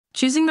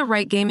Choosing the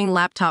right gaming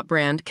laptop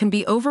brand can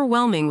be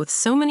overwhelming with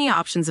so many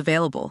options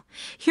available.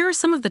 Here are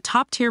some of the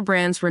top-tier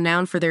brands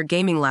renowned for their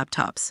gaming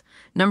laptops.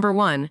 Number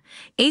 1.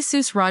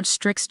 ASUS ROG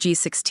Strix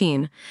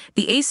G16.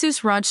 The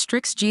ASUS ROG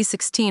Strix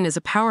G16 is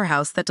a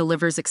powerhouse that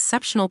delivers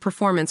exceptional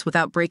performance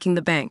without breaking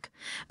the bank.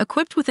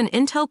 Equipped with an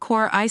Intel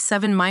Core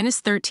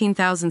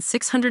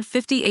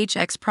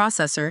i7-13650HX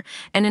processor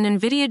and an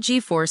NVIDIA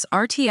GeForce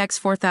RTX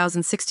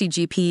 4060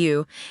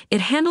 GPU, it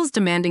handles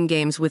demanding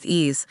games with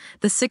ease.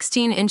 The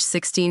 16-inch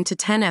 16:10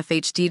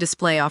 FHD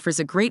display offers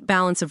a great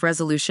balance of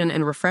resolution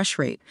and refresh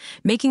rate,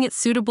 making it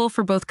suitable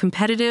for both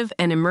competitive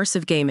and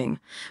immersive gaming.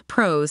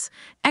 Pros: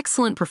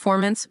 excellent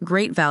performance,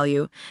 great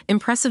value,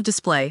 impressive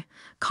display.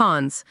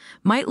 Cons: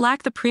 might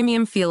lack the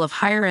premium feel of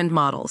higher-end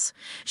models.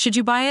 Should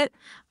you buy it?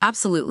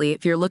 Absolutely,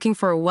 if you're looking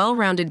for a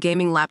well-rounded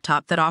gaming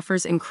laptop that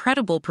offers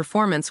incredible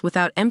performance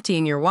without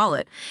emptying your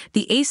wallet,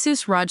 the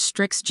ASUS ROG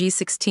Strix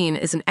G16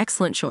 is an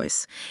excellent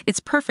choice. It's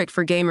perfect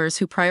for gamers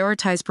who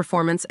prioritize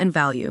performance and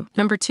value.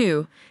 Number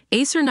 2.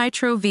 Acer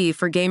Nitro V.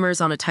 For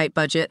gamers on a tight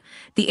budget,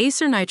 the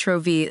Acer Nitro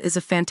V is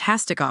a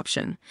fantastic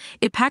option.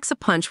 It packs a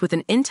punch with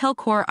an Intel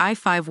Core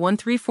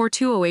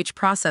i5-13420H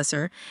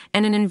processor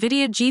and an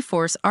NVIDIA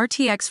GeForce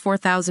RTX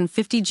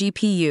 4050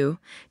 GPU,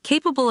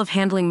 capable of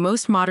handling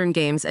most modern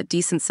games at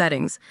decent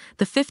settings.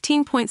 The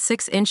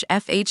 15.6-inch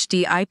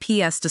FHD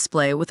IPS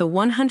display with a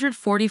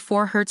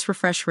 144Hz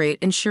refresh rate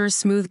ensures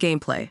smooth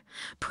gameplay.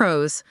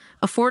 Pros: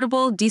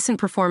 affordable, decent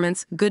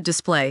performance, good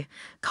display.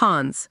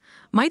 Cons: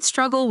 might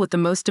struggle with the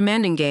most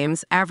demanding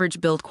games,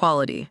 average build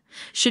quality.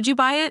 Should you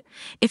buy it?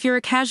 If you're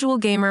a casual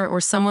gamer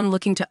or someone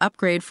looking to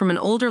upgrade from an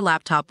older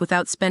laptop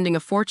without spending a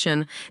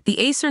fortune, the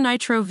Acer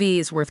Nitro V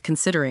is worth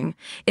considering.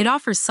 It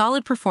offers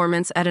solid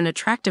performance at an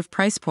attractive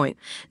price point.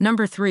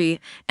 Number 3.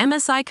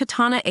 MSI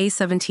Katana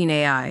A17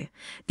 AI.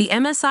 The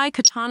MSI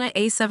Katana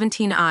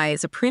A17 AI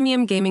is a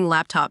premium gaming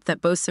laptop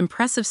that boasts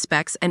impressive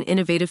specs and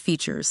innovative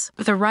features.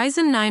 With a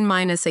Ryzen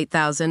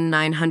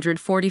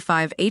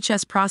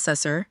 9-8945HS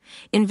processor,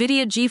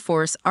 NVIDIA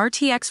GeForce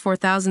RTX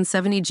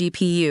 4070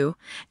 GPU,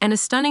 and a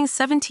stunning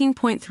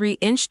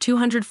 17.3-inch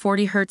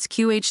 240Hz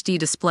QHD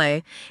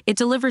display, it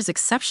delivers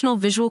exceptional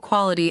visual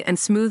quality and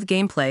smooth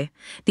gameplay.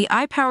 The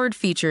AI-powered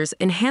features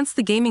enhance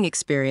the gaming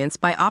experience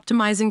by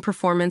optimizing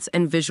performance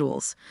and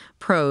visuals.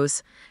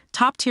 Pros: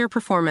 top-tier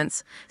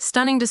performance,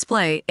 stunning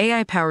display,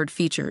 AI-powered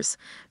features.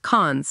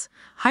 Cons: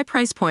 high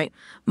price point,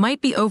 might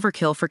be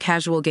overkill for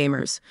casual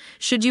gamers.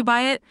 Should you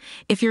buy it?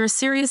 If you're a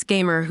serious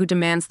gamer who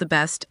demands the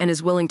best and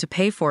is willing to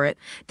pay for it,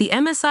 the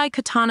MSI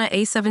Katana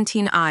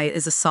A17 AI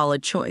is a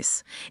solid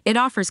choice. It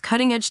offers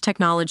cutting-edge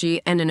technology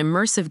and an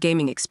immersive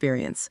gaming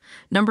experience.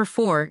 Number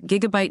 4.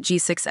 GIGABYTE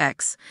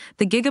G6X.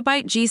 The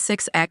GIGABYTE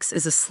G6X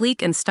is a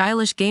sleek and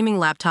stylish gaming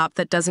laptop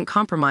that doesn't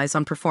compromise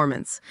on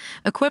performance.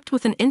 Equipped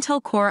with an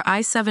Intel Core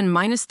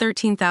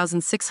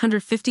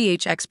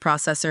i7-13650HX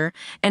processor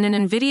and an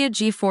NVIDIA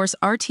GeForce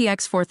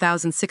RTX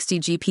 4060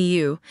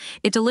 GPU,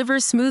 it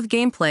delivers smooth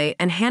gameplay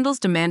and handles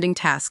demanding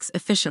tasks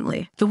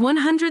efficiently. The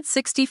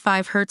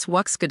 165Hz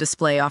WUXGA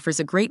display offers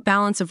a great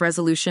balance of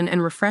resolution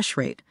and refresh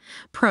rate.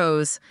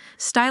 Pros: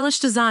 stylish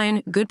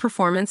design, good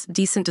performance,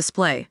 decent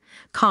display.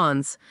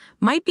 Cons: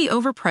 might be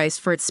overpriced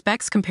for its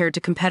specs compared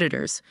to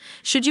competitors.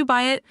 Should you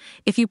buy it?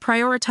 If you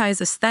prioritize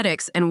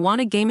aesthetics and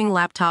want a gaming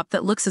laptop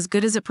that looks as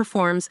good as it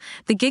performs,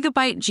 the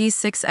GIGABYTE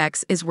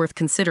G6X is worth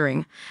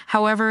considering.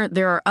 However,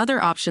 there are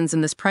other options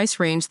in this price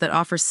range that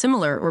offer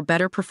similar or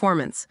better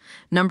performance.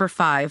 Number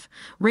 5.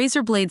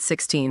 Razer Blade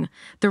 16.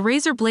 The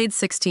Razer Blade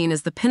 16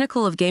 is the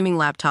pinnacle of gaming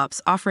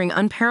laptops, offering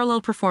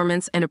unparalleled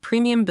performance and a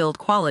premium build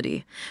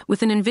quality.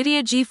 With an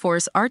NVIDIA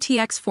GeForce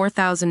RTX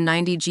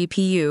 4090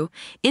 GPU,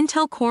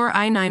 Intel Core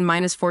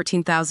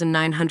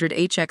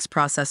i9-14900HX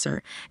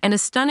processor, and a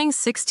stunning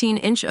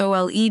 16-inch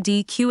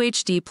OLED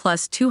QHD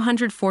plus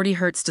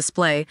 240Hz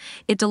display,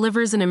 it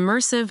delivers an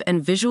immersive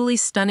and visually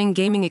stunning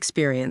gaming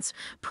experience.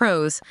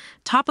 Pros: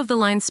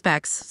 top-of-the-line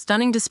specs,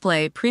 stunning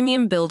display,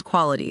 premium build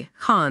quality.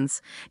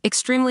 Cons: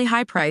 extremely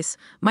high price,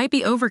 might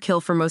be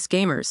overkill for most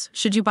gamers.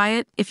 Should you buy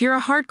it? If you're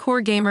a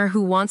hardcore gamer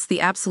who wants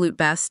the absolute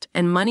best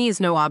and money is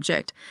no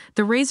object,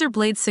 the Razer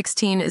Blade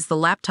 16 is the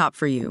laptop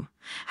for you.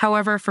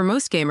 However, for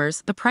most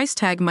gamers, the price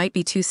tag might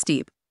be too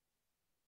steep.